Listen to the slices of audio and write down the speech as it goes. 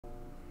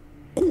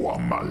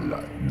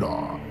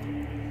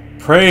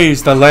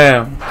Praise the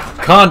Lamb,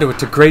 conduit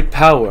to great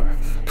power,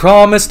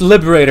 promised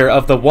liberator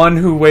of the one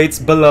who waits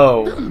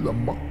below.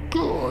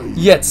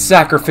 Yet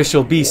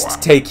sacrificial beasts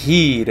take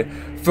heed,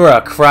 for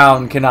a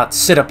crown cannot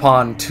sit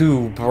upon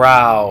two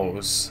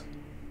brows.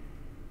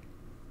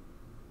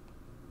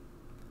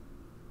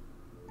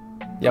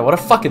 Yeah, what a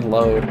fucking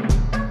load.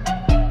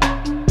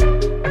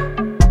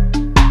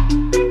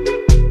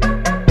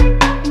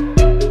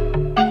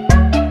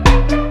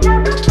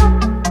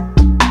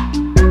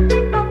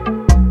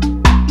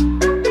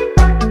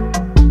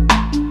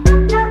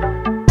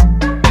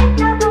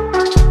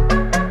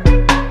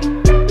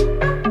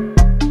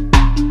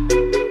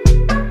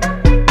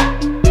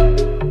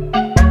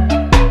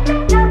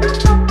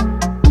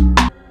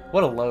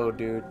 What a load,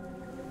 dude.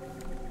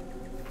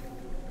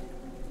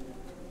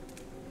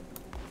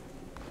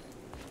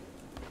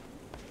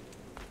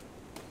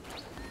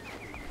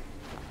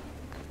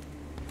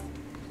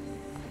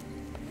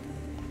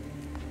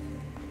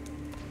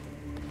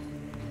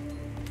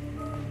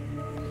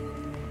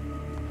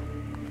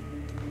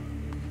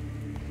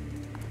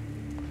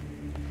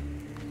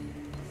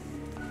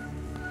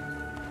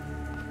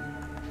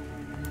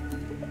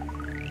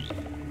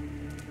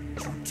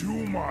 To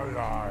my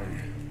eye.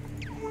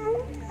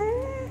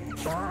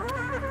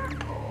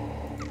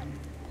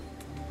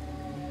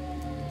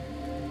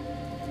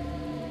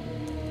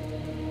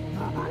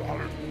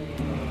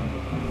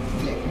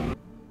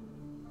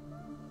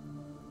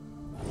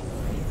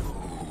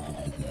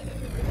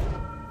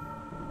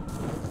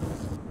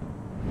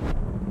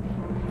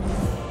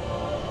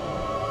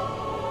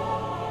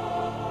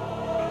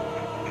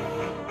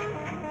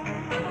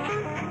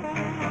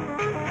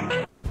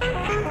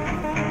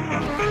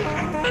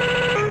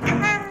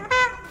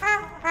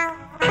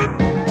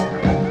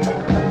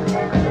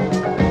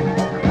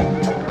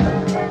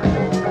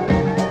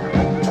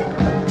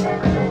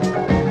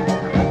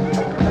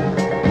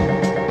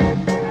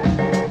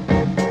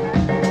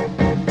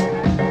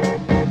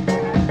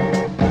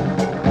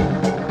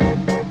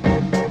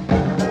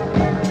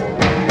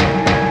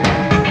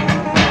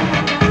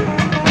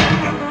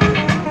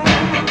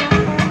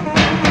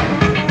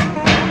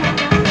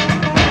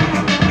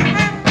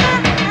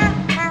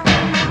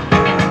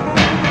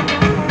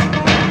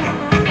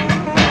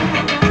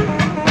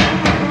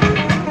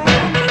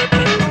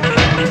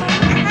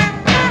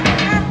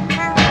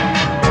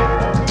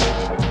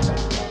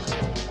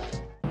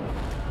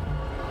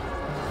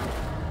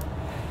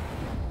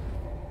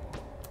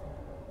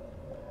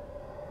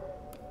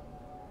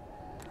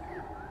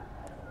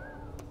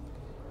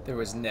 There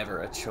was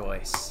never a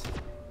choice.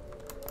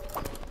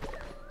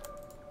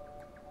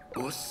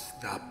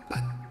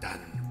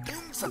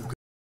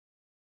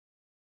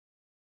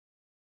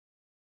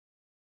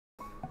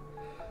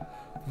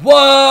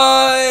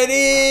 What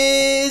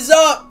is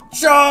up,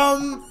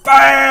 Chum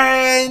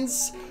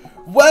fans?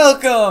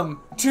 Welcome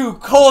to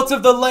Cult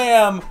of the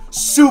Lamb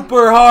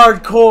Super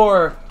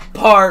Hardcore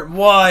Part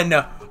 1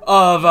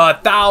 of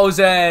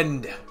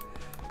 1,000.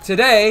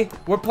 Today,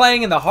 we're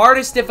playing in the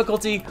hardest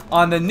difficulty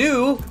on the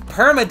new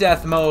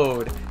permadeath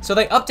mode. So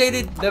they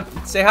updated the...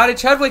 Say hi to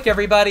Chudwick,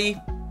 everybody.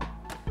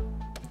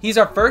 He's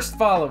our first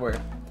follower.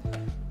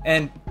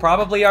 And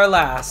probably our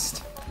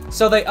last.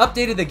 So they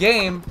updated the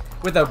game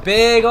with a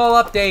big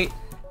ol' update.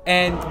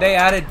 And they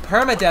added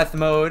permadeath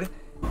mode.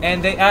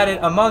 And they added,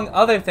 among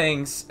other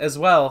things, as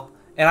well.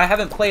 And I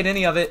haven't played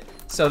any of it.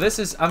 So this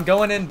is... I'm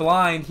going in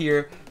blind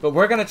here. But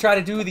we're going to try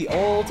to do the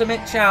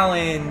ultimate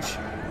challenge.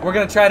 We're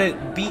gonna try to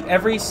beat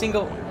every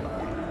single...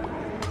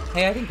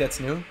 Hey, I think that's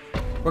new.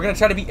 We're gonna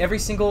try to beat every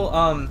single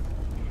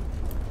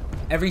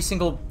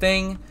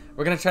thing.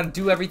 We're gonna try to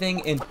do everything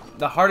in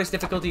the hardest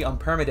difficulty on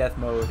permadeath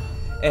mode.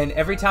 And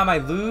every time I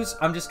lose,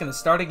 I'm just gonna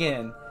start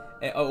again.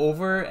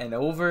 Over and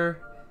over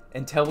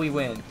until we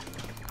win.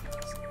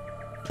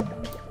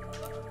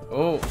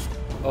 Oh,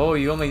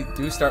 you only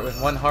do start with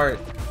one heart.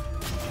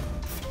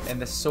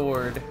 And the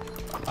sword.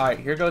 Alright,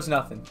 here goes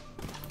nothing.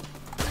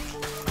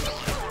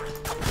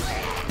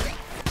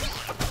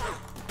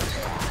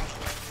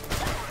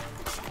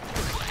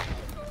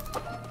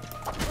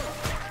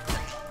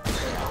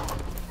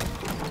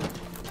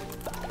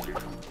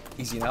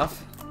 Easy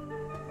enough.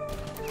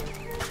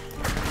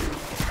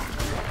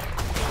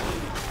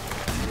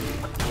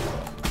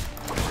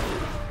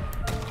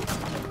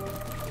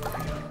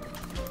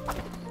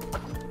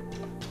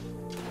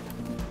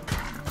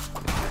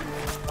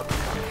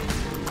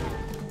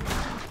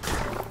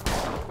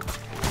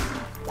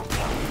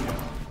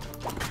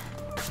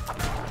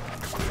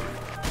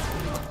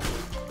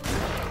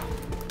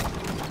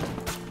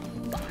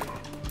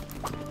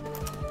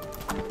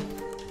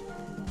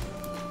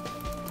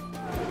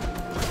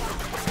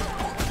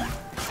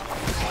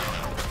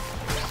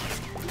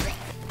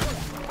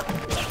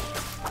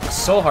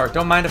 So hard.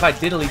 Don't mind if I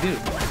diddly do.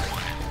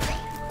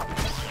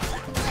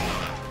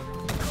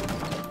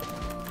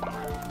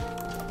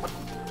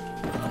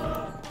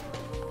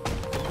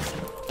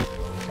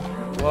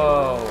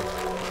 Whoa.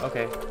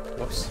 Okay.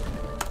 Whoops.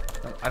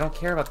 No, I don't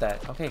care about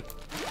that. Okay.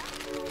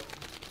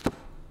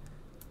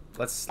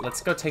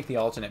 let's go take the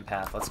alternate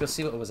path. Let's go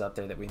see what was up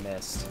there that we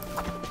missed.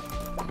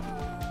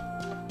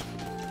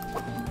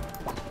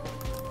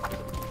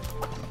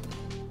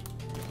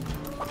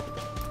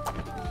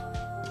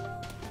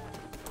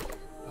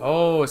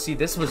 Oh, see,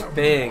 this was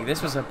big.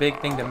 This was a big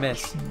thing to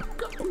miss.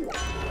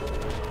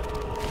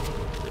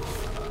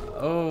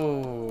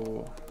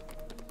 Oh.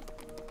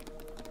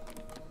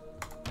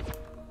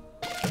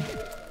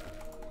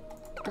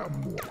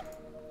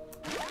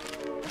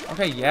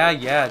 Okay,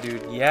 yeah,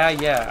 dude.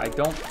 Yeah. I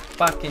don't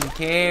fucking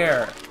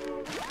care.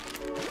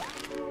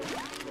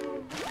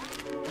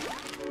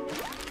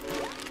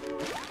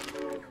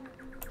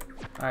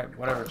 Alright,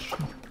 whatever.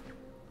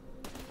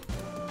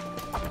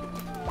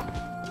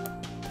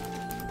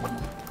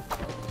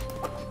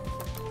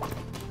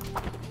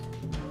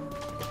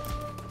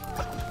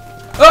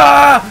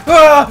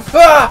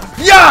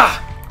 Yeah!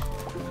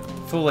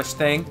 Foolish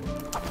thing.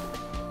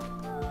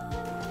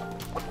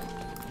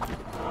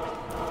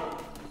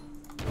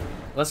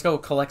 Let's go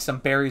collect some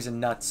berries and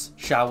nuts,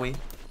 shall we?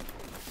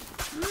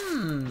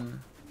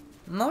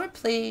 More,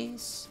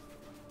 please.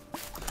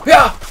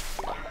 Yeah!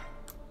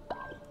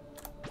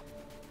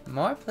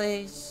 More,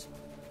 please.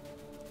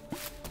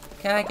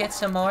 Can I get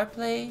some more,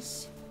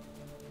 please?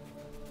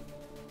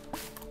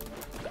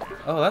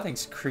 Oh, that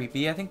thing's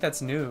creepy. I think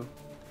that's new.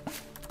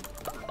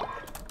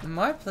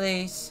 More,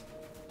 please.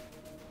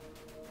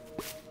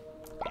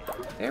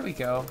 There we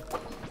go.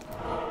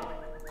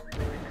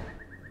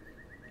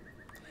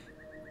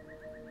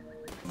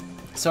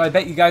 So I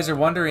bet you guys are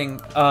wondering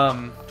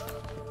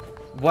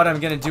what I'm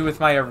gonna do with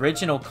my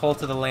original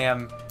Cult of the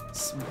Lamb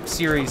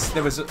series.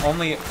 There was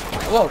only...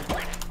 Whoa!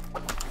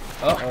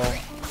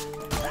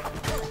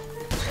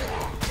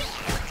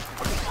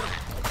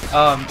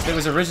 There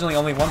was originally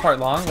only one part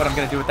long. What I'm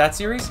gonna do with that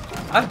series?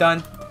 I'm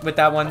done with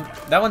that one.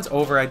 That one's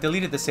over. I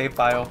deleted the save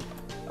file.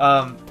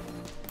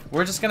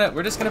 We're just gonna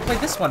play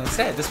this one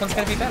instead. This one's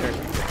gonna be better.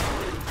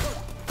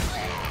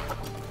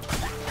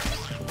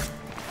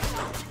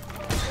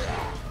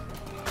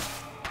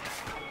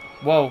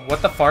 Whoa,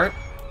 what the fart?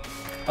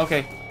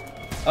 Okay.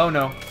 Oh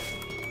no.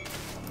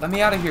 Let me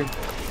out of here.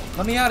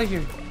 Let me out of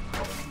here.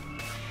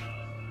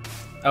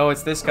 Oh,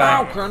 it's this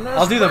guy.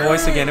 I'll do the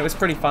voice again. It was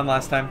pretty fun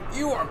last time.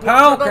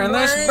 How can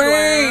this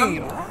be?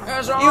 You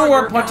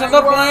were put to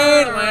the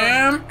blade,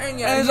 Lamb,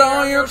 as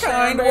all your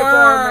kind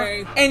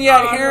were, and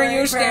yet here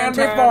you stand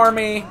before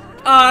me,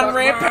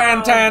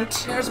 unrepentant.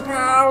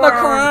 The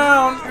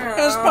crown,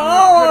 his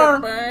power,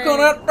 could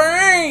it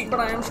be?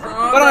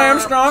 But I am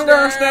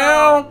stronger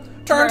still.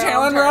 Turn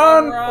tail and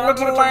run,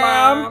 little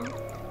lamb.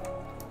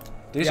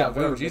 Deja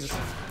vu, Jesus.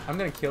 I'm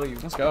gonna kill you.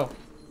 Let's go.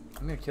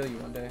 I'm gonna kill you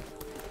one day.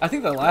 I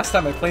think the last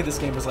time I played this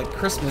game was like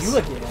Christmas.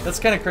 That's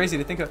kind of crazy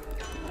to think of.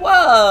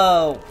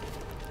 Whoa!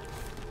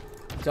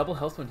 Double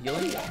health when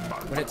healing?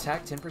 When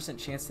attack, 10%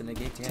 chance to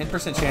negate damage.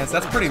 10% chance,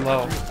 that's pretty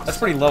low. That's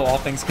pretty low, all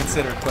things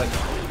considered, but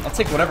I'll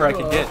take whatever I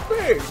can get.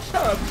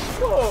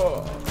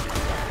 Oh?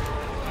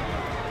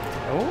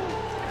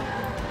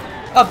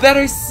 A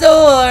better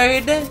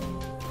sword!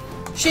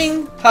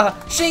 Shing! Haha!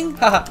 Shing!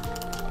 Haha!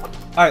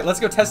 Alright,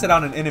 let's go test it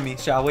on an enemy,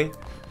 shall we?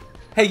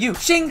 Hey, you!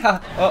 Shing! Haha!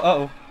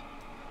 Uh-oh.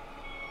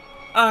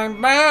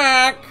 I'm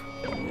back!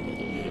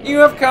 You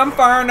have come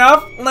far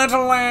enough,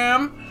 little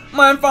lamb.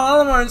 My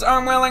followers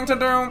are willing to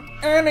do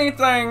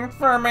anything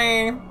for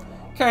me.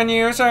 Can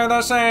you say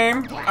the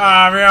same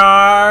of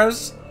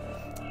yours?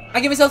 I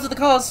give myself to the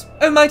cause,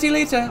 O mighty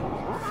leader.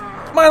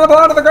 By the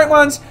blood of the great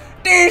ones,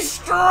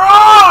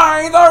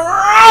 destroy the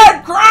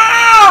Red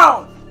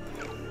Crown!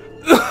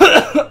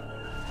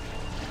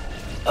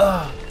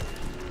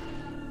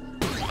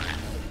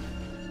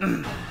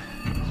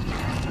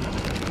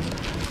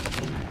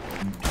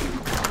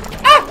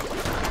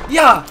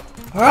 Yeah!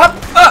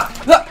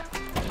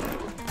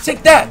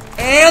 Take that!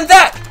 And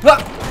that!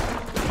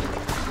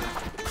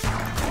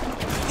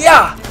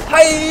 Yeah!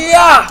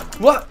 Hiya!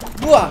 What?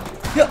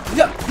 Yeah!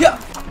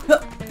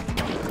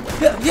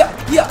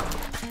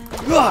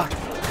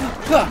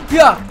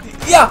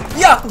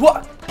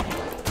 What?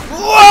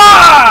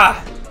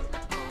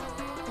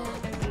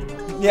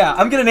 Yeah,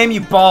 I'm gonna name you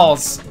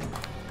Balls.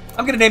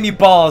 I'm gonna name you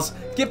Balls.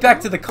 Get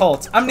back to the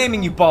cult. I'm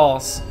naming you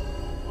Balls.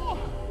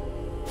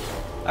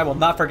 I will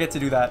not forget to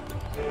do that.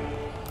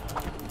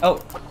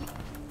 Oh.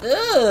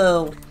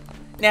 Ooh.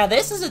 Now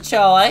this is a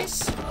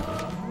choice.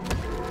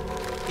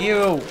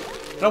 Ew.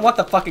 I don't want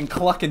the fucking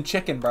clucking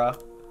chicken, bro.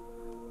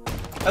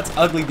 That's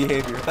ugly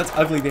behavior. That's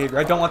ugly behavior.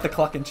 I don't want the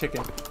clucking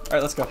chicken.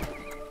 Alright, let's go.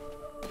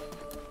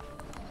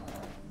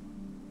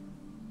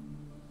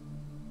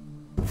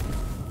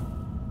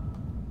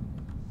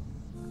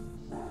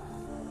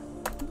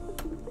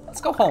 Let's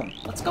go home.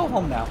 Let's go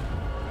home now.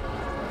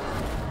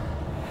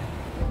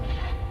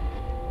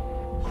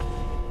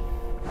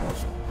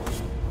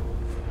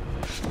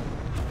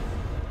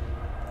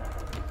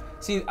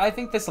 See, I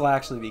think this will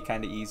actually be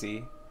kind of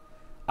easy.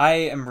 I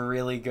am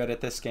really good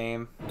at this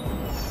game.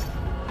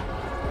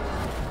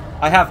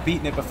 I have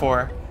beaten it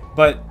before,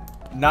 but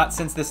not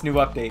since this new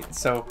update,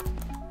 so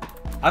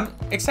I'm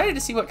excited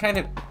to see what kind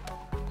of...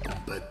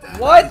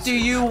 What do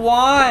you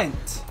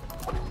want?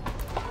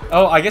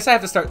 Oh, I guess I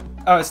have to start.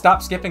 Oh,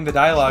 stop skipping the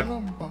dialogue.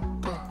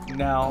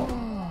 Now,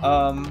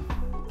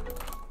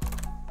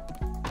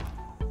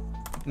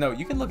 no,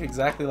 you can look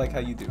exactly like how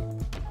you do.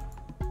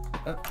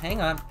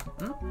 Hang on.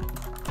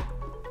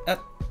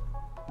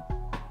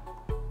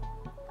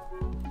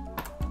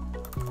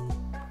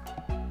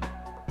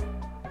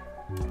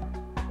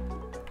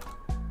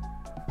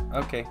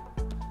 Okay.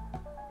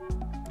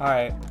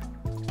 Alright.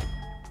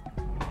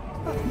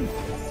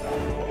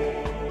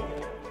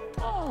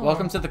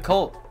 Welcome to the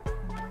cult.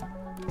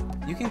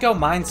 You can go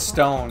mine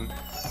stone,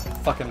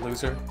 fucking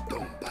loser.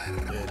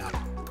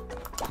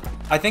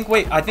 I think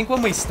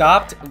when we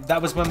stopped,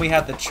 that was when we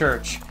had the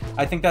church.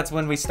 I think that's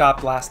when we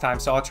stopped last time,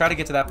 so I'll try to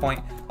get to that point.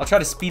 I'll try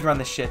to speedrun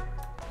this shit.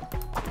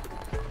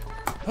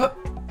 Huh.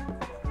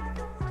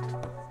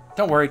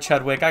 Don't worry,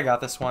 Chudwick, I got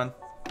this one.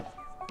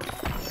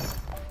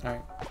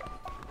 Alright.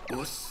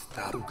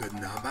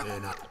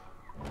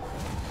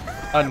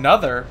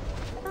 Another?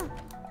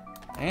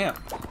 Damn.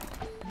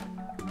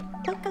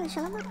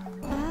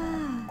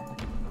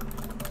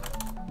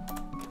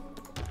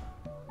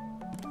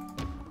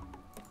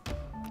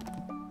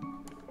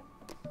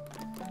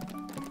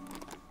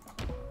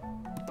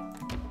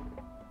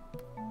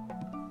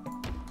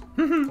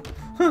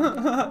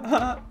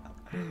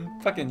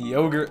 Fucking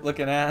yogurt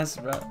looking ass,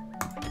 bro.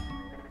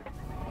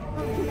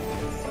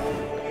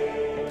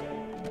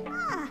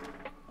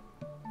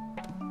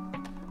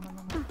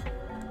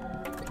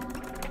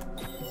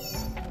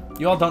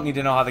 You all don't need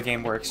to know how the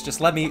game works.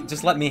 Just let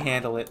me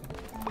handle it.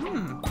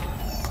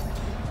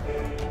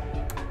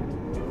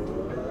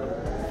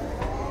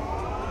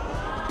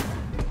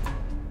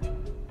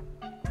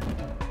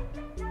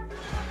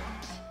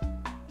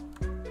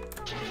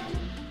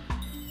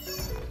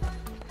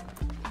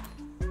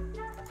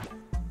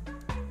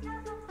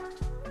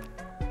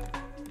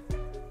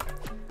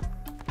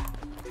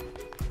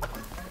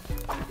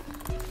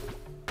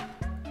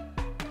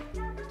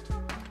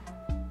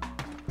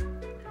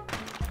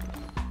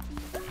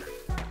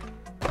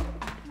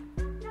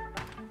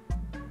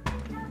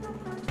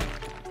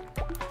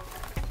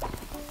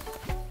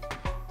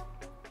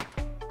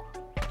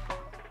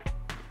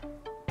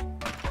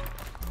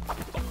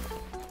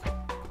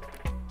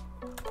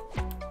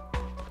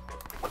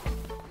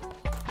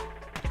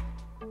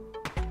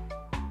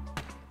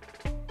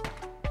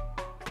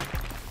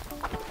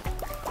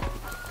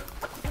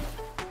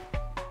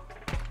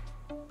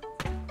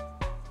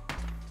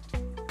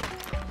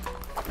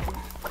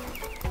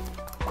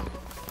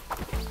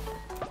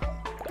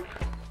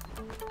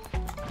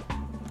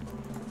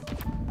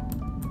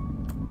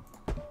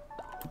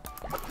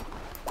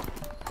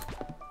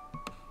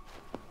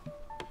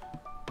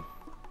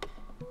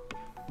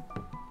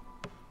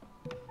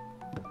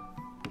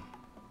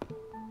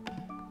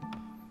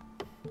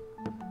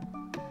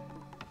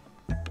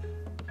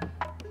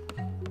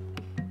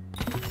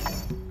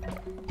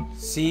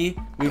 See,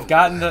 we've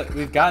gotten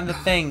the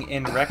thing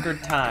in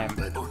record time.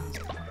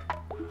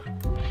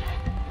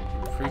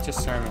 Preach a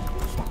sermon.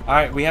 All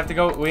right, we have to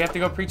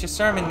go preach a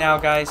sermon now,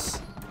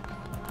 guys.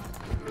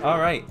 All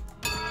right.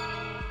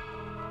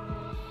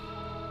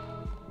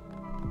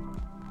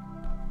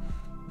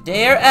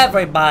 Dear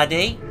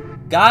everybody,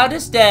 God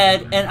is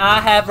dead and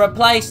I have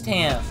replaced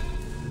him.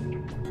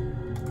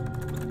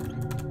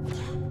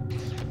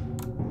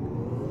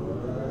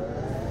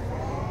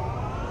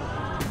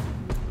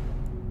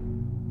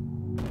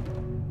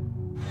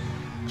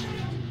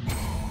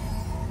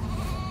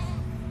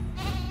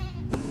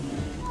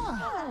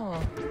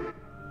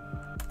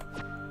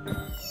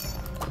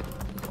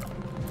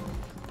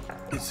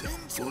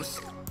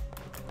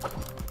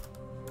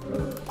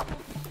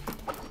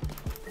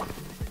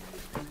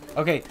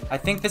 Okay, I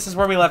think this is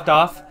where we left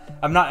off.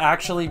 I'm not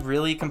actually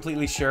really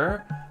completely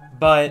sure,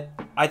 but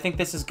I think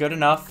this is good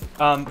enough.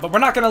 But we're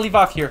not gonna leave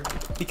off here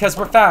because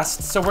we're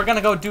fast, so we're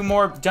gonna go do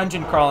more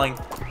dungeon crawling.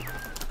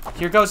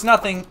 Here goes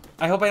nothing.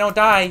 I hope I don't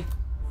die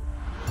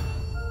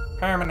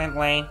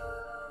permanently.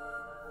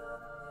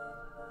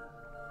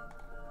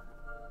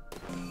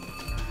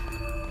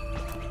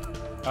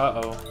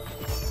 Uh-oh.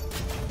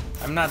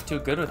 I'm not too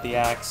good with the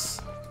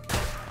axe.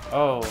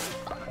 Oh,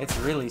 it's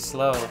really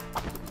slow.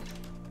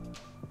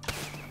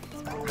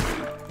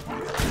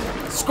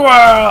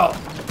 Squirrel!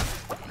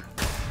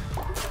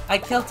 I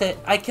killed it.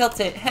 I killed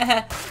it.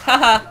 Ha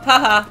ha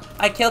ha.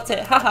 I killed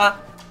it. Ha ha.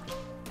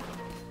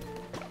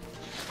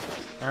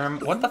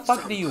 What the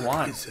fuck do you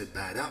want?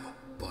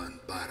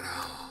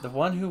 The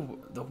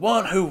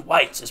one who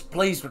waits is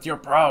pleased with your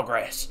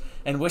progress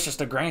and wishes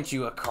to grant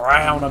you a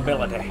crown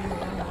ability.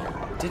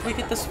 Did we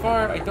get this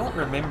far? I don't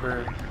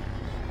remember.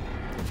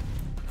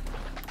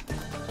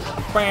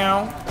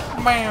 Bow,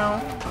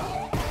 bow.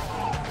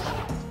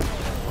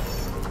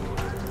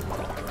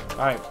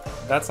 Alright,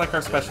 that's like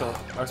our special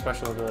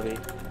ability.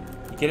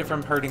 You get it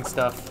from hurting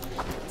stuff.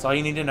 That's all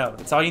you need to know.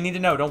 That's all you need to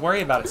know. Don't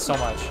worry about it so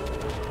much.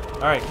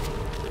 Alright.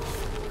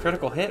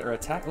 Critical hit or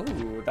attack.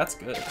 Ooh, that's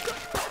good.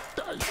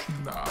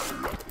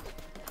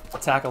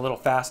 Attack a little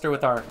faster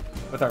with our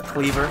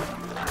cleaver.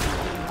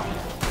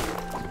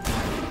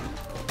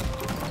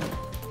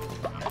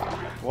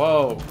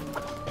 Whoa.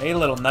 Hey,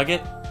 little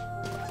nugget.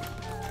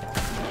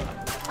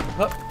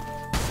 Huh.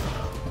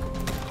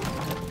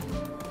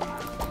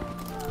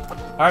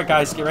 Alright,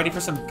 guys, get ready for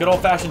some good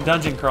old-fashioned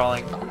dungeon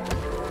crawling.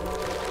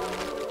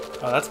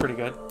 Oh, that's pretty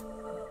good.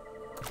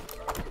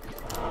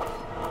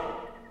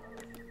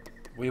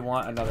 We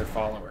want another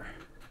follower.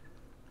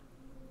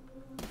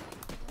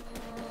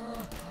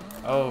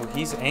 Oh,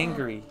 he's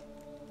angry.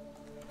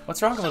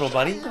 What's wrong, little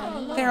buddy?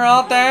 They're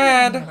all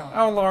dead.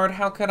 Oh Lord,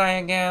 how could I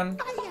again?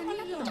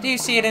 Do you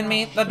see it in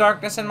me, the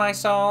darkness in my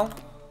soul?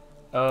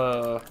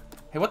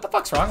 Hey, what the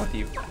fuck's wrong with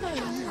you?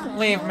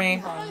 Leave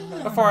me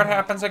before it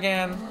happens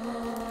again.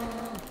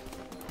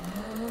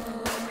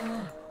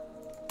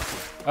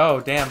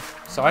 Oh, damn.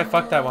 So I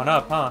fucked that one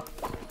up, huh?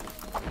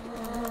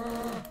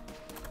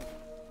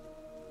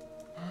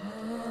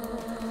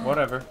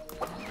 Whatever.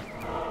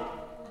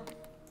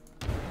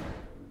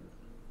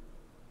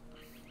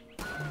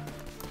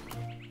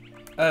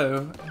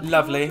 Oh,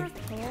 lovely.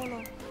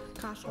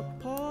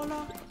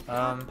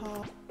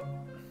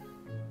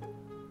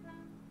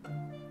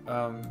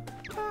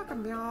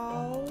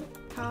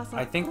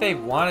 I think they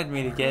wanted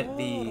me to get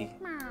the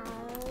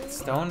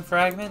stone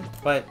fragment,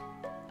 but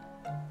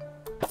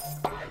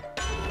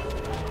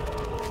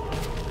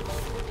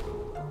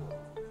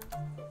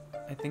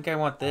I think I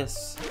want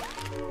this.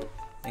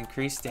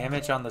 Increase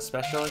damage on the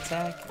special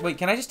attack. Wait,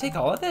 can I just take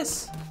all of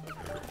this?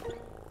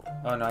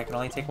 Oh no, I can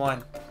only take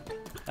one.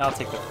 I'll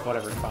take the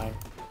whatever, fine.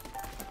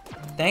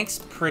 Thanks,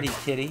 pretty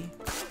kitty.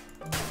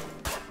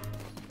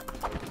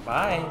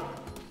 Bye.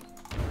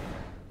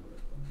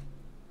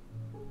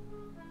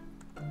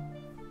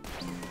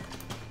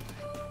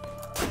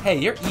 Hey,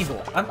 you're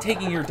evil. I'm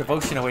taking your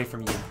devotion away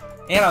from you.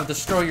 And I'll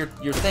destroy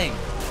your thing.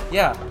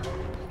 Yeah.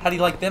 How do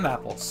you like them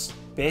apples,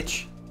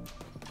 bitch?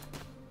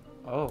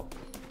 Oh.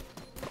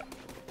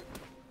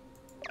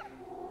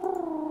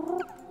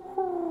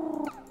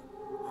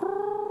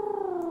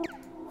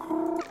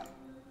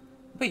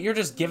 Wait, you're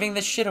just giving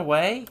this shit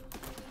away?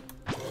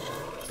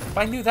 If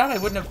I knew that, I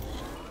wouldn't have...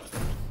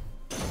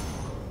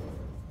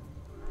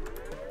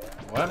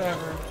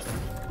 Whatever.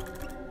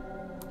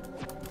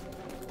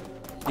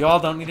 You all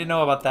don't need to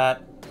know about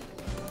that.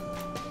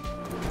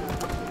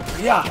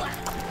 Yeah!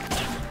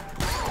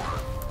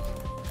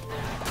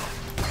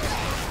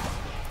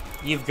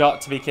 You've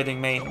got to be kidding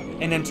me.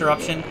 An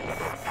interruption.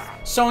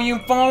 So you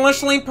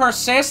foolishly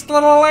persist,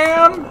 little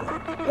lamb?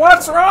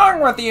 What's wrong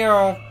with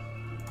you?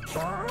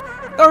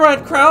 The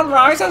Red Crown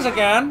rises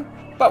again.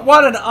 But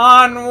what an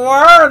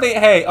unworthy...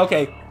 Hey,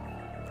 okay.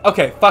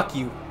 Okay, fuck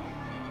you.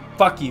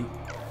 Fuck you.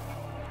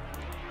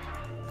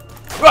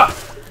 Ah!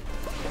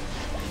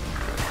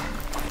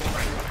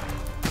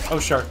 Oh,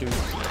 shark dude.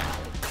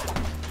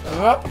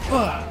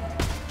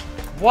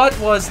 What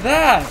was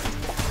that?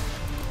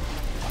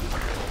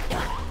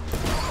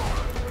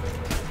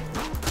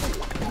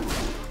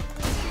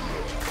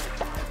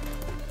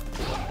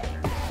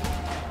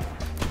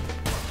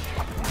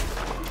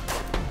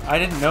 I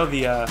didn't know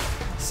the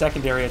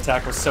secondary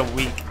attack was so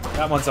weak.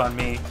 That one's on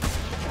me.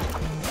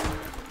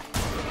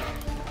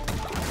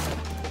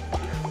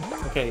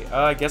 Okay,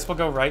 I guess we'll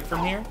go right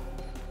from here.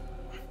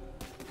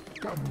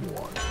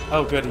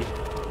 Oh, goody.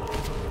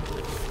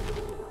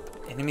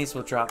 Enemies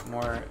will drop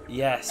more.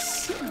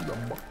 Yes.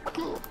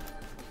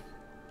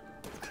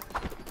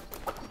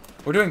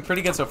 We're doing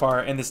pretty good so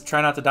far in this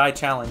try not to die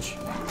challenge.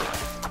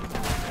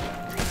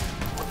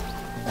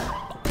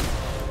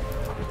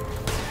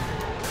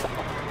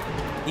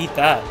 Eat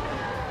that.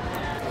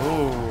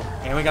 Ooh,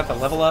 and we got the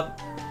level up.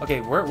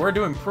 Okay, we're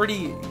doing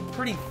pretty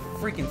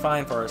freaking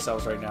fine for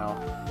ourselves right now.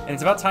 And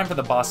it's about time for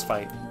the boss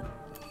fight.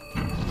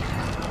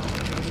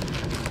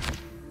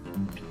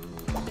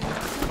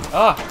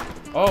 Ah!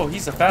 Oh,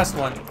 he's a fast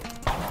one.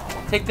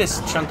 Take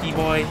this, chunky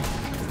boy.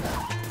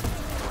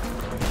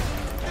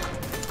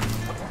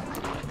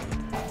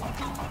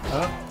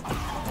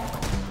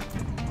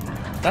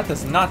 That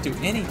does not do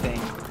anything.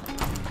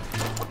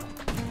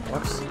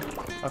 Whoops.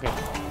 Okay.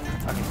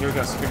 Okay, here he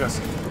goes. Here he goes.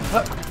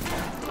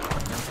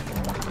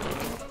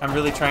 I'm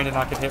really trying to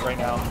not get hit right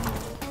now.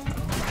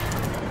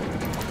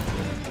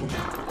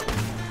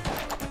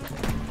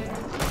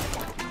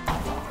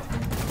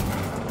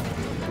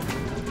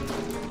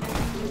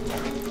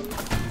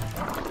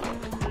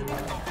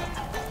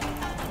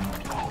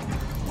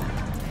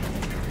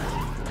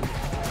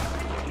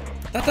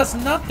 That does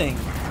nothing.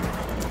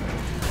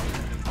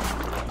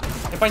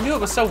 If I knew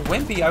it was so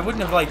wimpy, I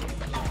wouldn't have, like,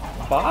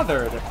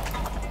 bothered.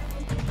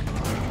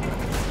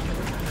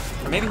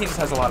 Or maybe he just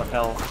has a lot of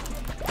health.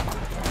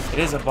 It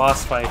is a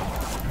boss fight.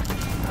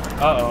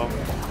 Uh-oh.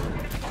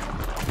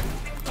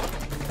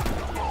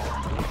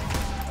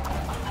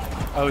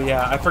 Oh,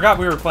 yeah. I forgot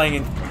we were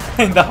playing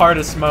in the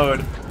hardest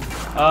mode.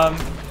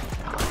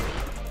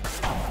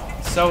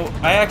 So,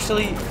 I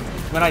actually...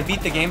 When I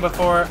beat the game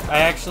before, I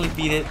actually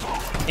beat it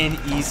in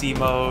easy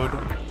mode.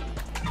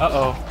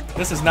 Uh-oh.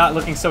 This is not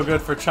looking so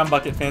good for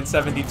Chumbucket Fan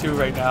 72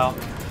 right now.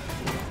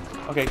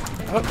 Okay.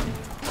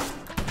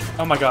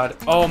 Oh my god.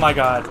 Oh my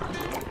god.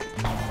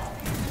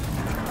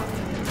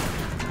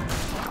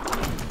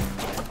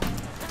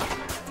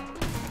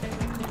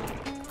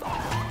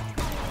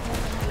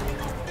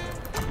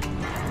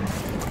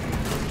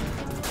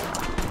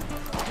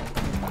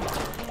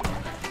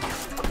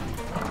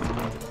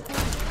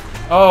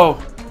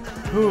 Oh!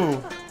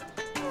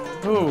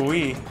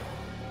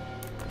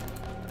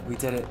 We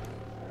did it.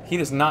 He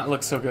does not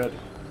look so good.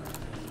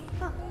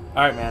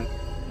 Alright, man.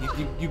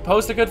 You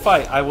posed a good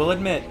fight, I will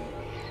admit.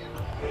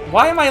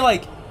 Why am I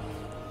like...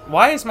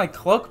 Why is my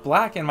cloak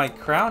black and my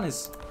crown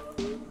is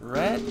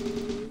red?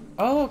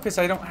 Oh, because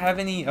I don't have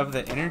any of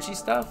the energy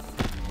stuff?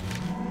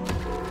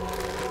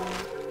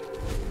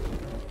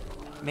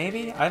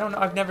 Maybe? I don't know.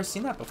 I've never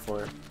seen that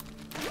before.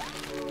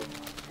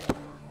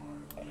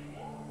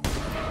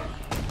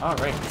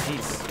 Alright,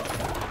 jeez.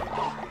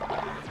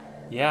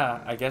 Yeah,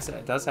 I guess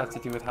it does have to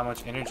do with how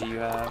much energy you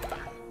have.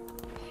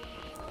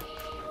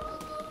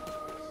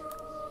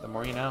 The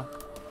more you know.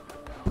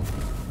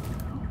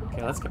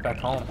 Okay, let's get back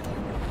home.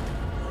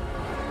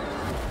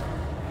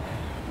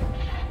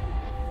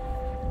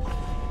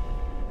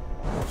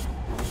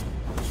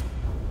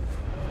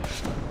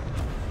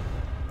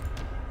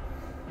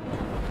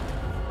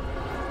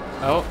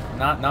 Oh,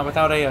 not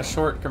without a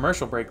short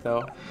commercial break,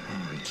 though.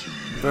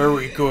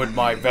 Very good,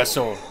 my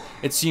vessel.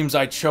 It seems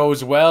I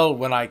chose well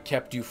when I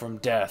kept you from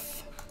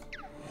death.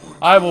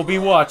 I will be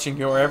watching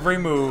your every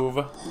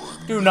move.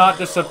 Do not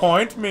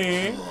disappoint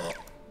me.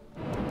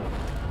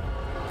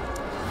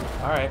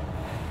 Alright.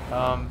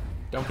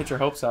 Don't get your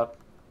hopes up.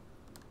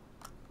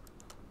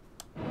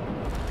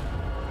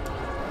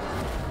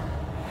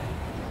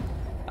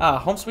 Ah,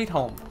 home sweet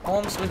home.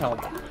 Home sweet home.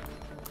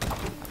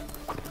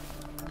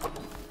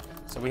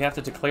 So we have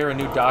to declare a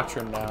new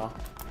doctrine now.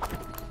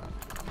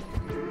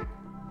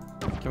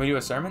 Can we do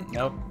a sermon?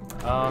 Nope.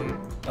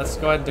 Let's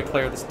go ahead and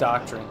declare this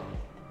doctrine.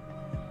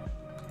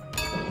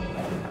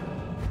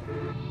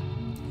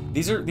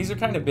 These are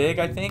kind of big,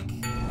 I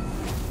think.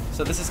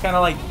 So this is kind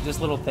of like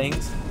just little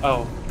things.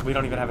 Oh, we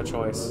don't even have a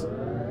choice.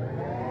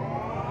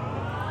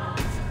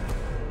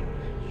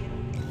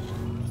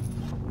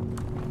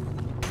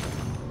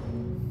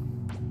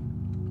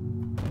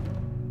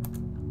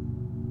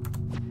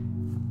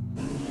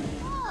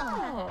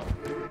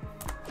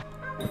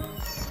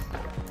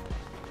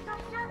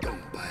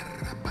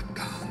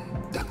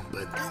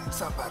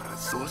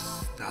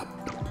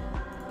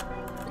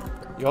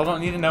 Y'all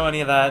don't need to know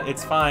any of that.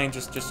 It's fine.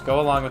 Just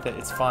go along with it.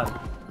 It's fun.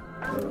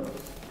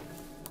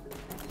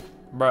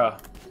 Bruh.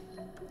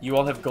 You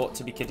all have got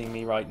to be kidding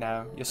me right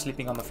now. You're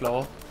sleeping on the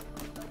floor.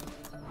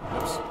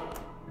 Oops.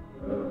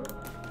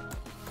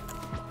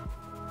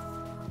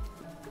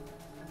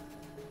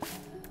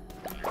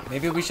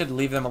 Maybe we should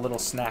leave them a little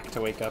snack to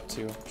wake up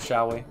to,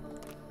 shall we?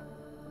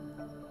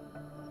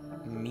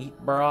 Meat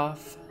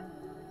broth.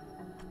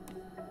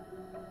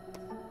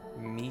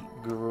 Meat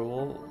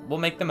gruel. We'll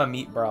make them a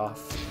meat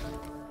broth.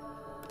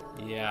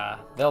 Yeah,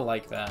 they'll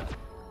like that.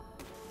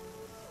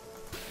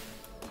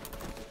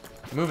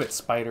 Move it,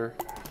 spider.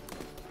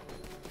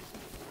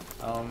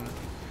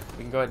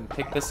 We can go ahead and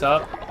pick this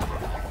up.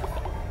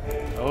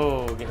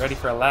 Oh, get ready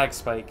for a lag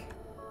spike.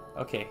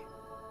 Okay.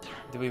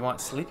 Do we want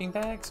sleeping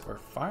bags or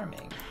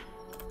farming?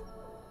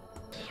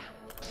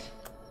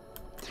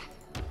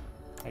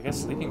 I guess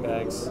sleeping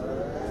bags.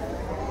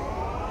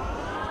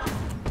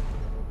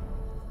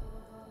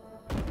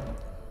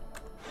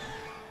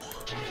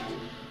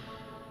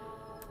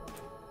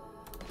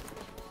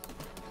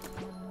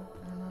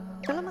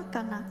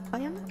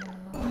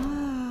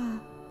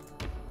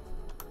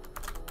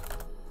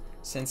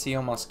 Since he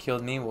almost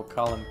killed me, we'll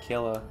call him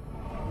Killa.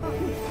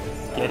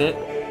 Get it?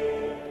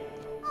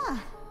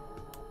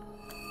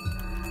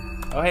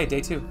 Oh, hey,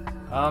 day 2.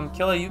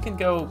 Killa, you can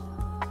go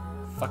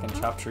fucking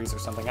chop trees or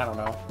something. I don't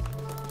know.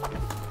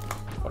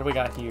 What do we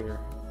got here?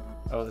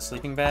 Oh, the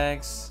sleeping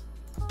bags.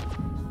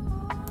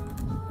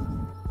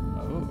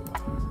 Oh.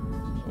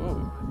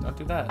 Ooh, don't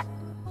do that.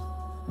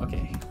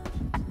 Okay.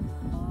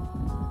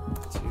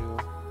 2.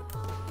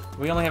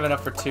 We only have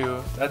enough for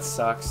 2. That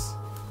sucks.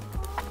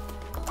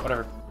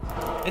 Whatever.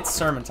 It's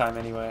sermon time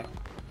anyway.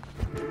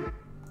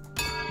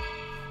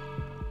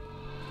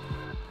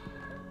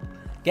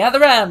 Gather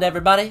round,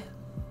 everybody.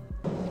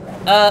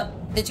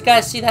 Did you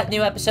guys see that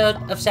new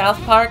episode of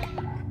South Park?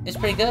 It's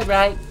pretty good,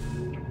 right?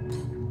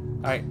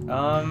 Alright,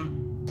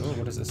 ooh,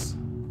 what is this?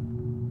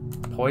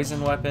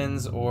 Poison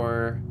weapons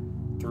or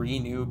 3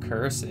 new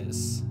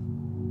curses.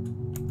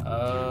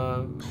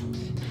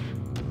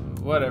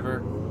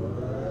 Whatever.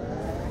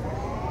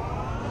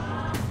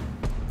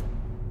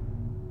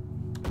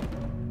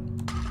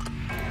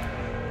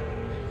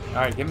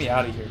 Alright, get me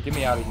out of here. Get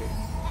me out of here.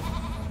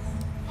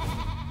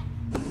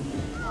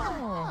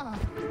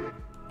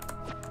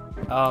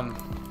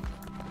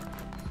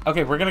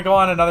 Okay, we're gonna go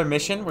on another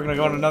mission. We're gonna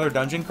go on another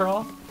dungeon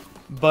crawl.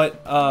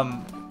 But,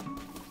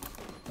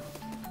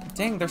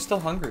 dang, they're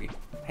still hungry.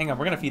 Hang on,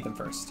 we're gonna feed them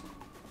first.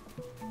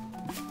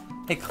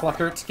 Hey,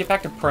 Cluckert, get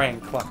back to praying,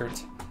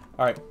 Cluckert.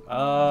 Alright,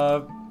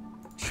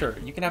 sure,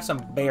 you can have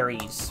some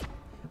berries.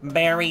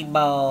 Berry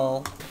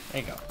bowl.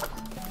 There you go.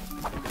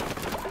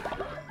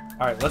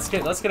 Alright, let's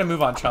get a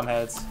move on,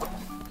 chumheads.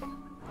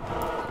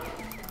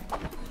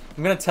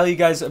 I'm gonna tell you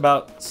guys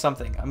about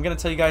something. I'm gonna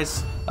tell you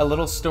guys a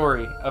little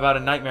story about a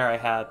nightmare I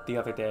had the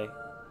other day.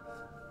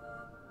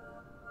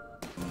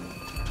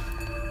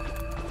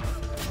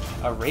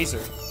 A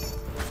razor.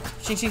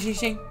 Shing, shing, shing,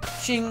 shing,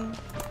 shing.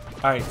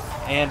 Alright,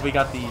 and we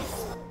got the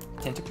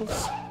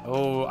tentacles.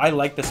 Oh, I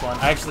like this one.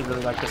 I actually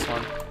really like this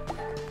one.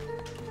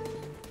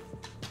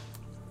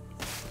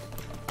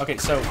 Okay,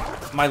 so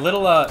my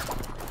little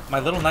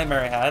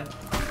nightmare I had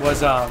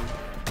was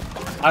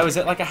I was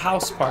at like a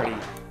house party.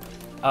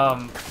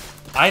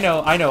 I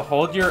know.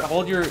 Hold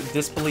your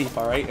disbelief,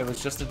 all right? It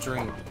was just a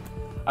dream.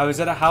 I was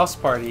at a house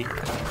party,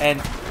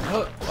 and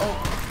oh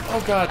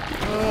god,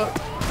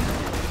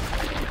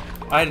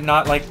 I did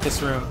not like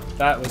this room.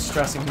 That was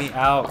stressing me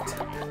out.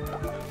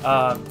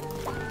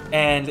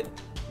 And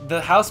the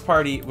house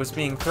party was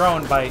being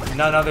thrown by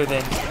none other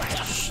than,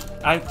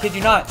 I kid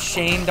you not,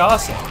 Shane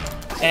Dawson.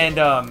 And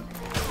how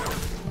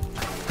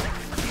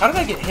did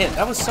I get hit?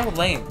 That was so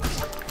lame.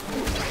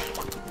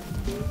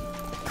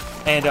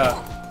 And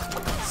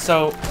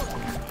so,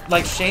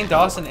 like, Shane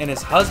Dawson and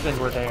his husband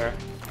were there.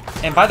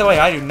 And by the way,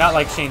 I do not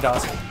like Shane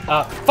Dawson.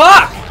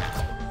 Fuck!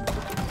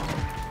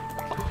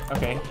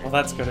 Okay, well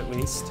that's good at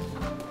least.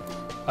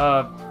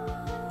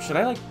 Should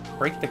I, like,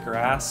 break the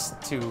grass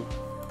to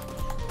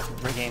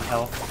regain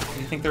health? Do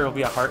you think there will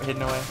be a heart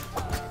hidden away?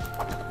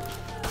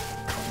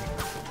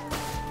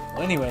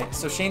 Well, anyway,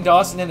 so Shane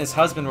Dawson and his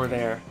husband were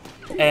there.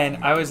 And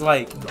I was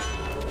like,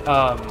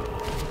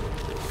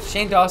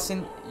 Shane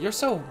Dawson, you're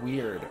so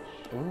weird.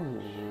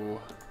 Ooh.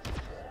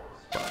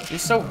 You're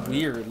so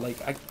weird. Like,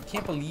 I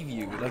can't believe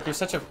you. Like, you're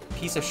such a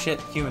piece of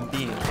shit human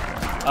being.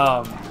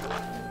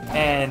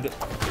 And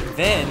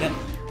then,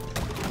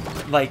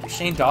 like,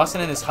 Shane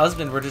Dawson and his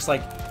husband were just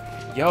like,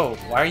 yo,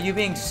 why are you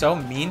being so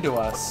mean to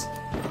us?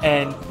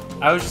 And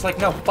I was just like,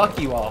 no, fuck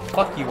you all.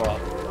 Fuck you all.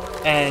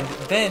 And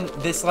then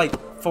this, like,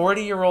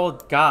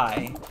 40-year-old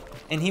guy,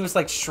 and he was,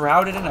 like,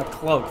 shrouded in a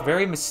cloak.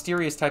 Very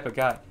mysterious type of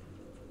guy.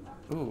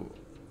 Ooh.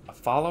 A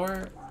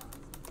follower?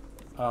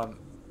 Oh.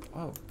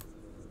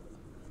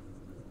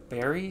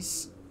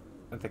 Berries?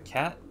 Or the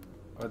cat?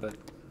 Or the...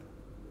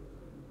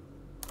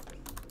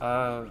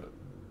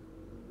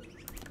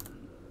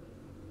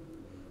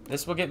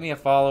 This will get me a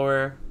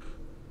follower.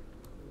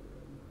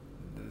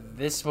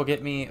 This will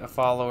get me a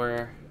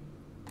follower.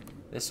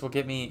 This will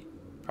get me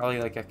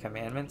probably like a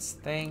commandments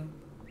thing.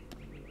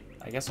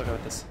 I guess I'll go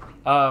with this.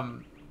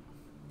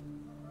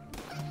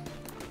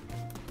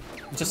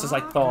 Just as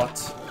I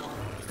thought.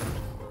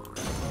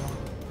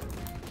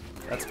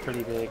 That's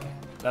pretty big.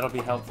 That'll be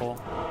helpful.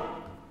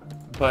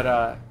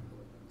 But,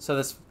 so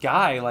this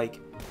guy, like,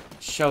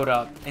 showed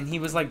up, and he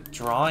was, like,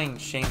 drawing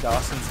Shane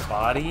Dawson's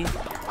body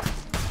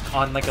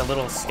on, like, a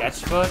little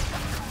sketchbook.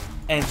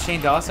 And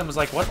Shane Dawson was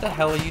like, what the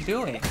hell are you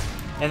doing?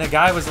 And the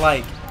guy was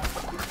like,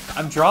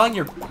 I'm drawing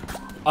your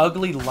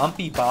ugly,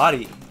 lumpy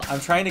body. I'm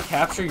trying to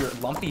capture your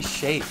lumpy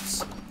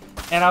shapes.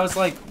 And I was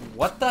like,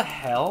 what the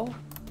hell?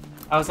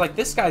 I was like,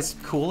 this guy's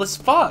cool as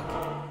fuck.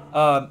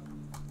 But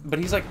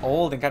he's, like,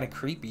 old and kind of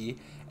creepy.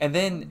 And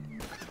then,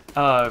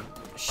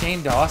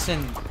 Shane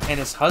Dawson and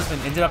his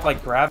husband ended up,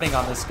 like, grabbing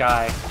on this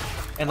guy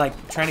and, like,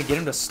 trying to get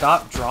him to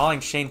stop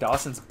drawing Shane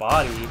Dawson's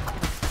body.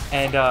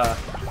 And,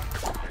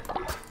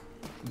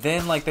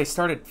 then, like, they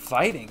started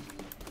fighting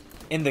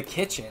in the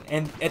kitchen.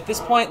 And at this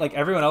point, like,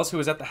 everyone else who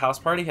was at the house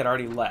party had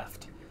already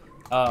left.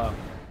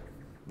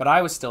 But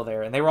I was still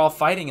there, and they were all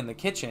fighting in the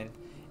kitchen.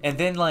 And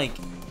then, like,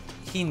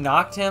 he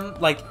knocked him,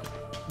 like,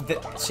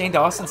 Shane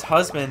Dawson's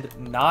husband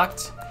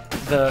knocked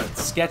the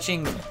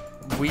sketching,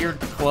 weird,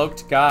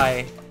 cloaked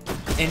guy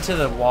into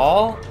the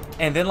wall.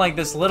 And then, like,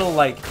 this little,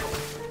 like,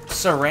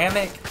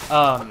 ceramic,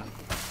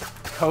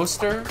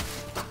 coaster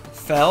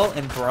fell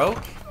and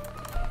broke.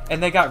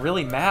 And they got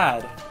really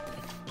mad.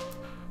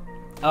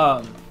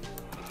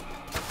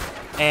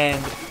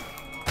 And,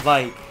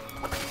 like,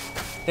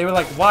 they were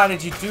like, why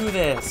did you do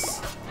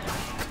this?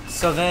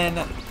 So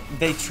then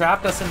they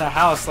trapped us in the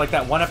house, like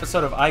that one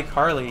episode of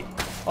iCarly.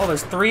 Oh,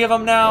 there's 3 of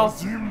them now?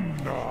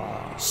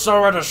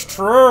 So it is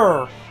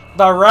true.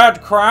 The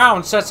red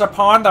crown sits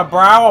upon the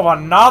brow of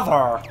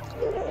another.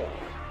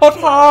 But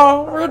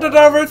how? We did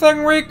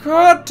everything we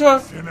could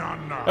to...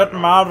 It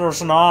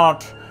matters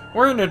not.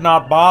 We need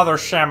not bother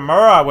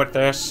Shamura with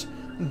this.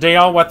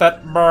 Deal with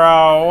it,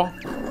 bro.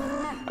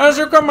 As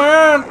you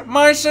command,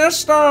 my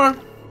sister.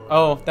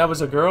 Oh, that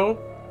was a girl?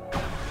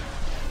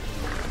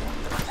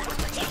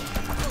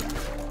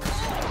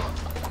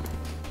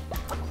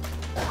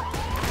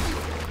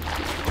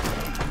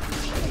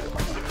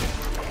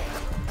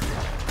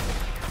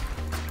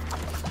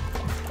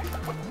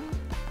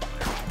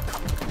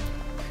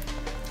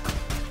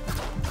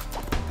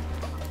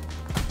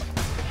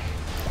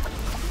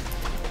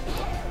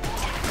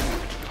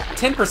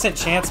 10%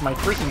 chance my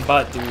freaking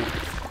butt, dude.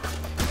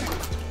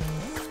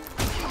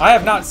 I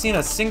have not seen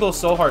a single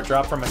soul heart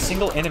drop from a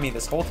single enemy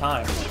this whole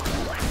time.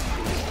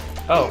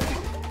 Oh.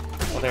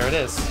 Well, there it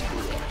is.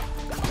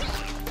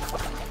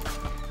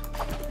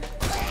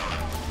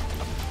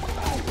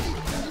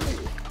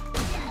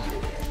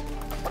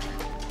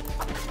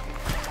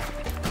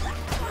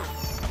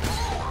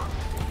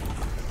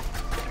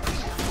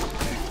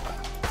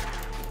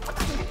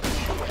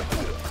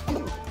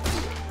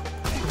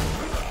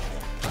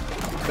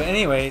 But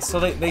anyway, so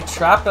they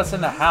trapped us in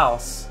the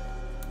house,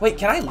 Wait,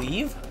 can I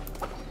leave?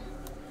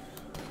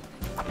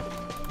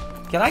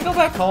 Can I go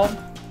back home?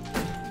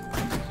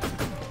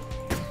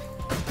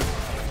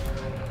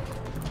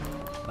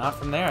 Not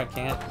from there, I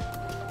can't.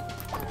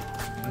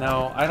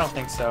 No, I don't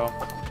think so.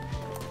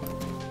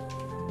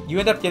 You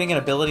end up getting an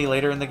ability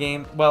later in the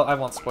game. Well, I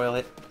won't spoil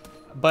it.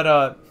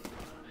 But,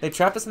 they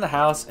trapped us in the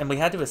house, and we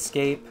had to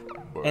escape.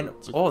 And,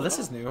 oh, this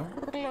is new.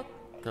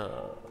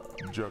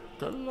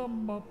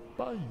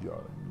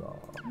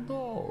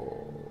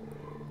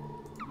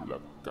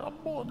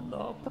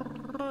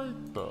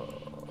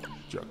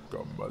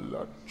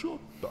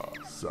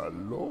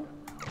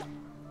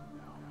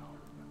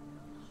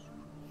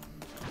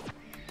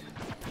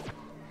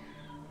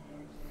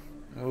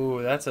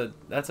 Ooh, that's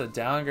a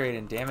downgrade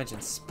in damage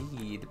and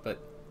speed, but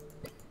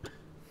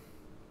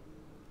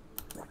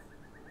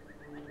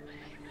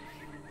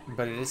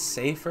it is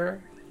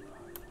safer.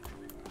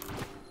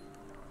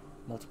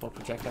 Multiple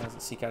projectiles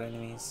that seek out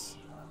enemies.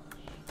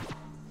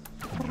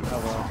 Oh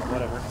well,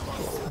 whatever.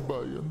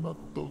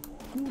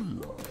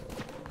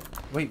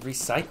 Wait,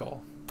 recycle.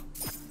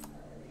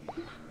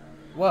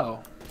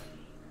 Whoa.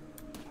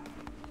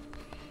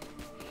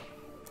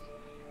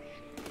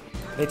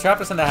 They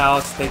trapped us in the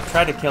house. They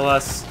tried to kill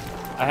us.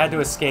 I had to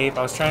escape.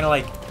 I was trying to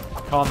like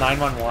call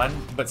 911,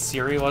 but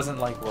Siri wasn't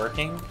like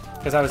working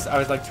because I was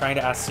like trying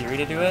to ask Siri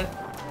to do it.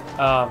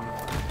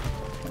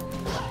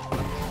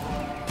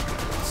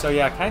 So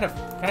yeah, kind of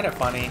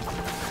funny,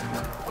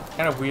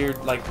 kind of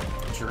weird like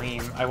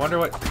dream. I wonder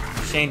what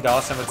Shane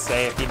Dawson would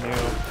say if he knew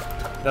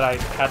that I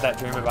had that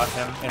dream about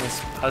him and his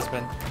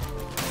husband.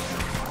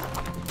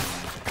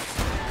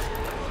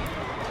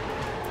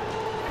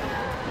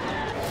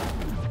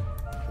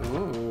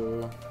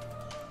 Ooh.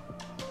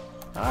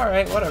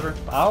 Alright, whatever.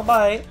 I'll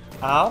bite.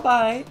 I'll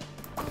bite.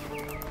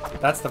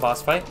 That's the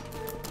boss fight.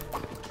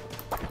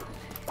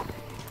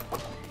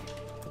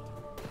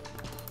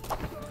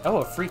 Oh,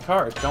 a free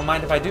card. Don't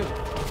mind if I do.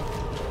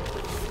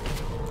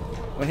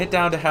 When hit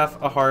down to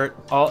half a heart,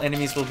 all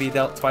enemies will be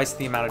dealt twice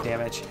the amount of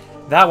damage.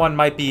 That one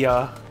might be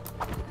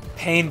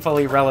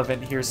painfully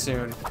relevant here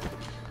soon.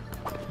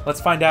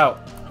 Let's find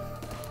out.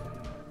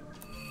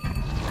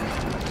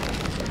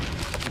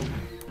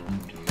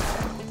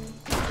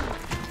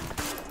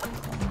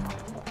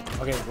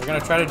 Okay, we're gonna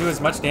try to do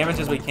as much damage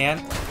as we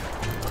can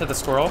to the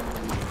squirrel.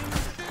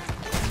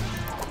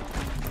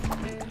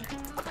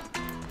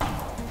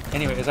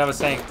 Anyway, as I was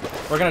saying,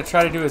 we're gonna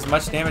try to do as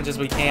much damage as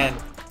we can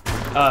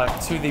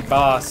to the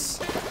boss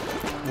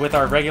with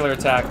our regular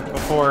attack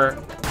before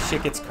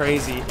shit gets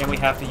crazy and we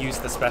have to use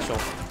the special.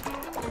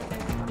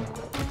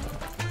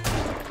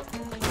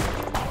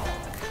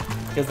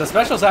 Because the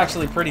special's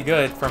actually pretty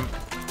good from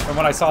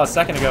what I saw a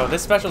second ago.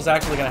 This special's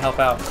actually gonna help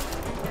out.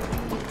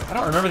 I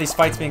don't remember these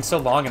fights being so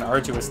long and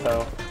arduous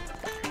though.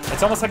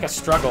 It's almost like a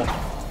struggle.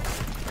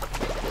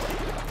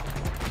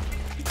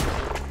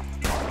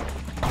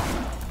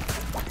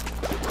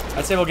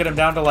 I'd say we'll get him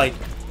down to like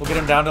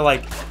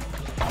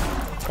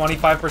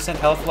 25%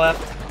 health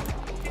left,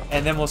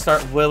 and then we'll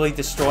start really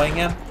destroying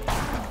him.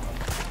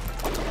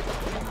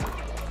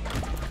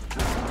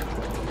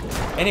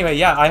 Anyway,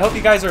 yeah, I hope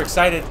you guys are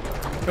excited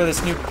for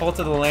this new Cult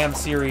of the Lamb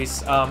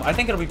series. I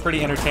think it'll be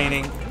pretty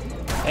entertaining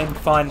and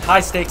fun. High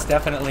stakes,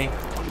 definitely.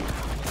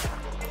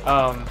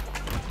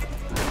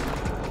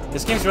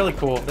 This game's really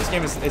cool. This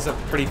game is a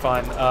pretty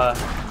fun.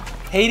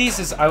 Hades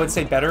is, I would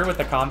say, better with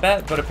the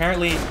combat, but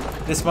apparently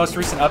this most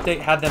recent update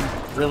had them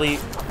really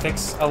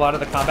fix a lot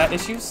of the combat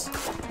issues,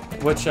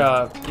 which,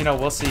 you know,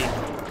 we'll see.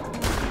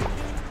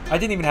 I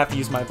didn't even have to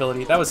use my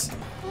ability. That was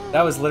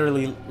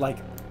literally, like,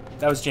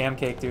 that was jam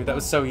cake, dude. That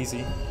was so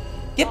easy.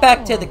 Get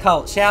back to the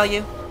cult, shall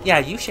you? Yeah,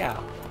 you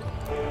shall.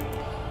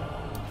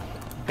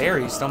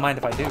 Berries, don't mind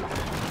if I do.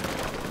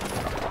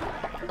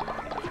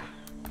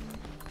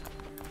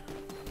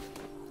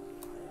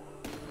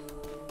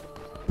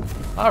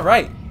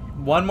 Alright,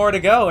 one more to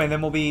go, and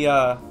then we'll be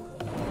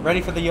ready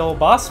for the old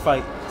boss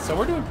fight. So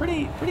we're doing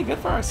pretty good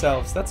for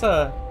ourselves. That's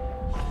a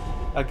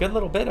good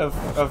little bit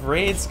of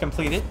raids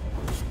completed.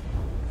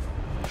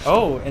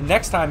 Oh, and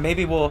next time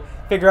maybe we'll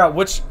figure out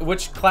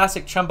which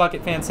classic Chum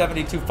Bucket Fan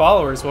 72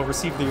 followers will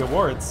receive the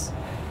awards.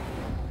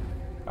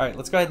 Alright,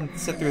 let's go ahead and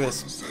sit through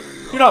this.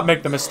 Do not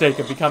make the mistake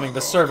of becoming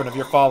the servant of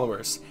your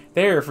followers.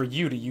 They are for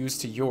you to use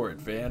to your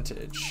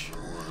advantage.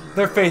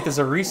 Their faith is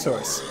a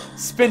resource.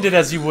 Spend it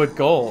as you would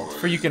gold,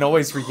 for you can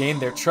always regain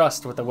their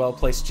trust with a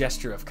well-placed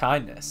gesture of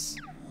kindness.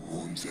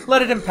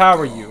 Let it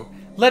empower you.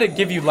 Let it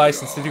give you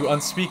license to do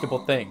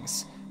unspeakable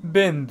things.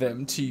 Bend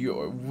them to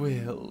your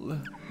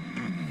will.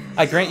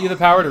 I grant you the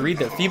power to read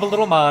their feeble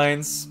little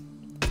minds.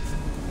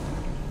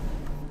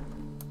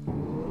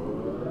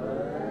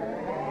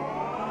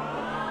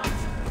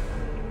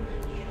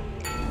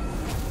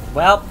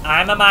 Well,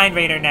 I'm a mind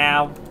reader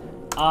now.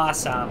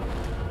 Awesome.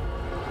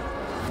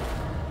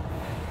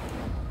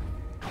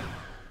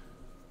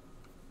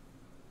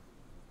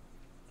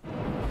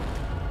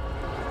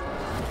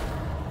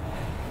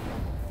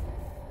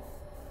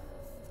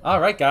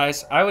 Alright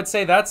guys, I would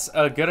say that's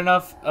a good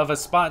enough of a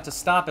spot to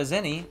stop as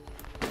any.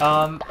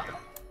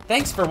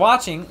 thanks for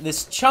watching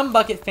this Chum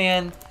Bucket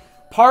Fan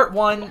part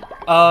 1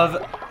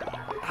 of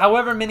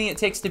however many it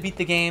takes to beat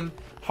the game.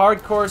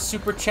 Hardcore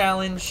Super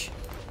Challenge.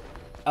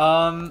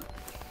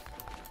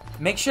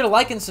 Make sure to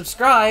like and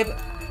subscribe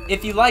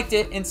if you liked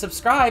it and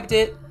subscribed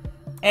it.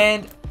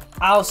 And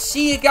I'll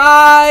see you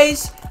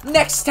guys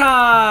next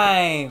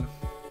time!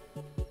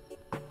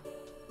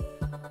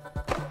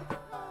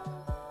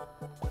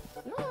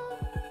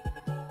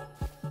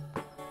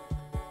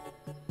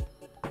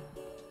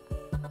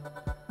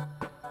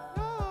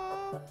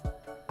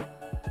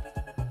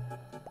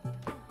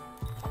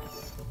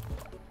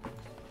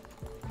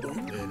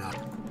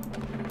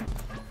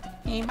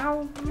 Me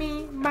mow,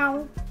 me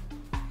mow,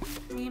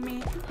 me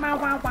mow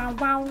wow wow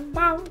wow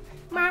wow,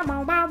 mow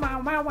mow wow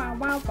wow wow wow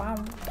wow wow,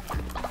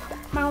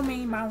 mow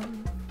me mow,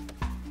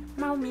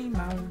 mow me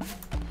mow,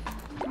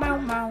 mow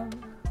mow,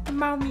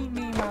 mow me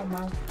mow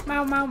mow,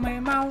 mow mow me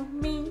mow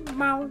me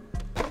mow,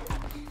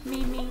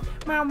 me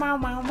mow mow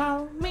mow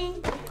mow me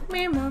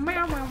mow mow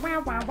wow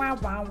wow wow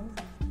wow wow,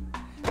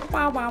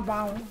 wow wow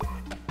wow,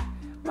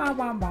 wow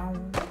wow wow,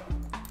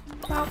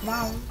 wow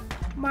wow,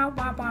 wow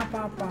wow wow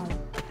wow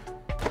wow.